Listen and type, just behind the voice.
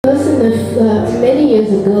person many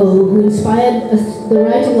years ago who inspired the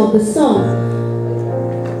writing of the song.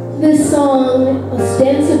 This song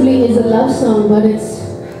ostensibly is a love song, but it's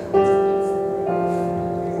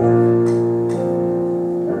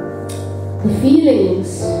the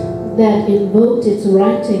feelings that invoked its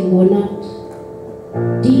writing were not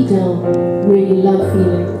deep down really love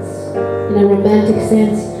feelings. In a romantic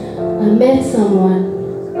sense, I met someone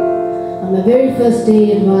on my very first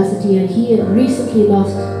day at varsity, and he had recently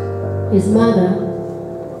lost his mother,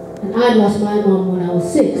 and I'd lost my mom when I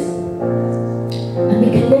was 6. And we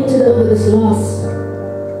connected over this loss,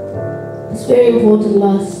 this very important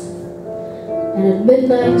loss. And at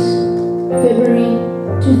midnight, February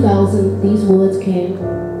 2000, these words came.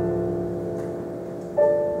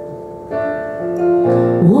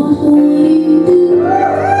 What would you do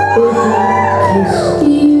if I kissed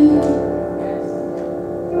you?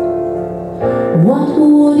 What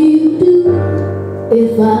would you do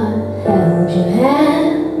if I held your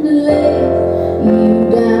hand and laid you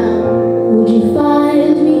down? Would you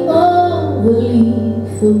find me overly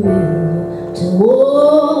familiar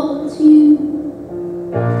towards you?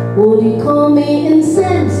 Would you call me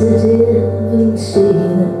insensitive and say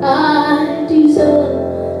that I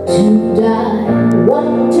deserve to die?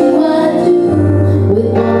 What do I do with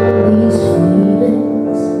all these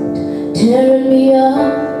feelings tearing me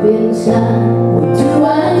up inside? What do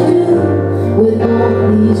I do with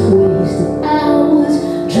all these wasted hours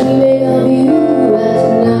dreaming of you at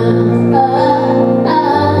night?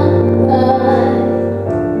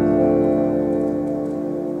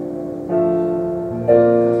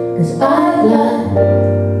 'Cause I'd like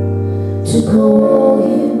to call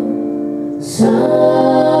you sometime.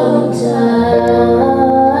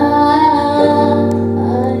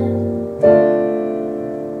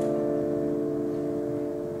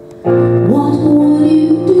 What would you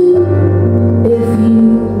do if you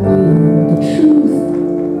knew the truth?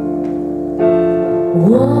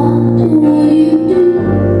 What would you do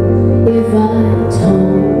if I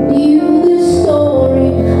told you the story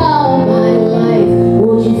of my life?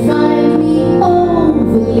 Would you find me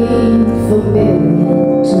overly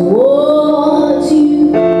familiar towards you?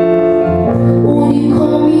 Would you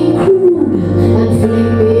call me crude and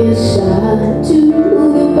fling me aside to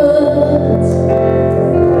the birds?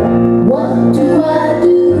 What do I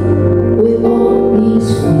do with all these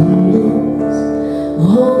feelings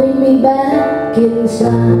holding me back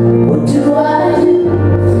inside? What do I do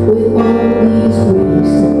with all these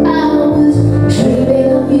wasted hours dreaming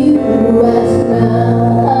of you at night?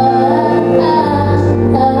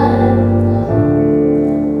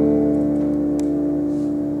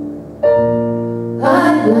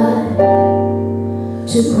 I'd like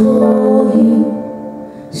to call you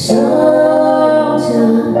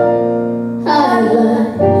sometime. I'd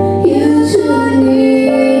like you to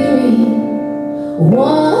need me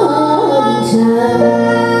one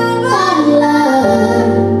time. I'd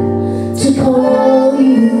like to call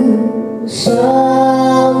you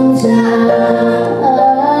sometime.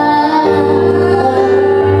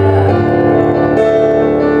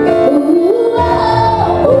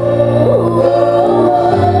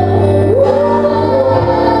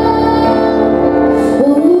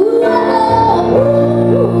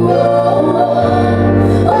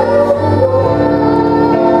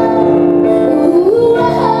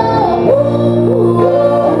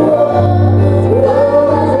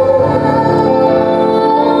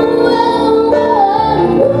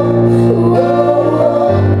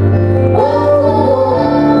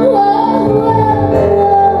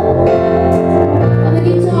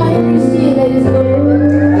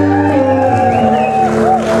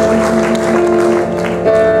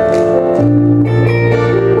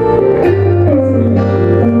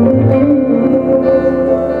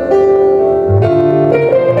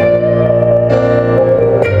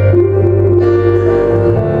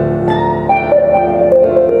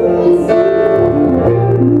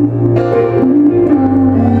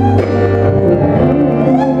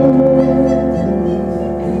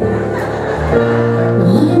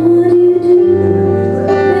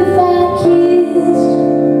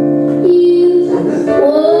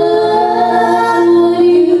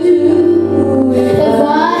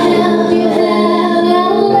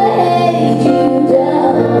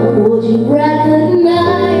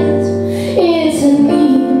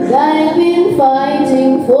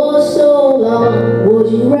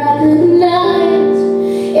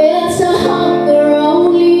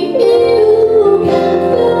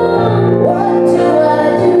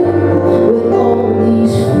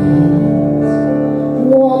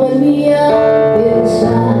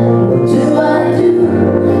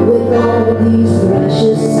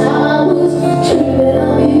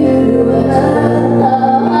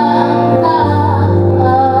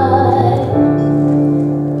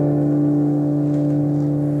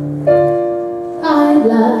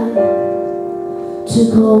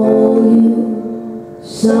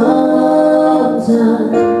 one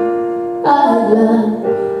time I'd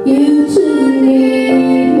like you to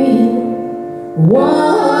need me.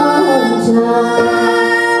 One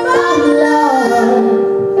time I'd like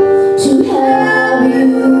to have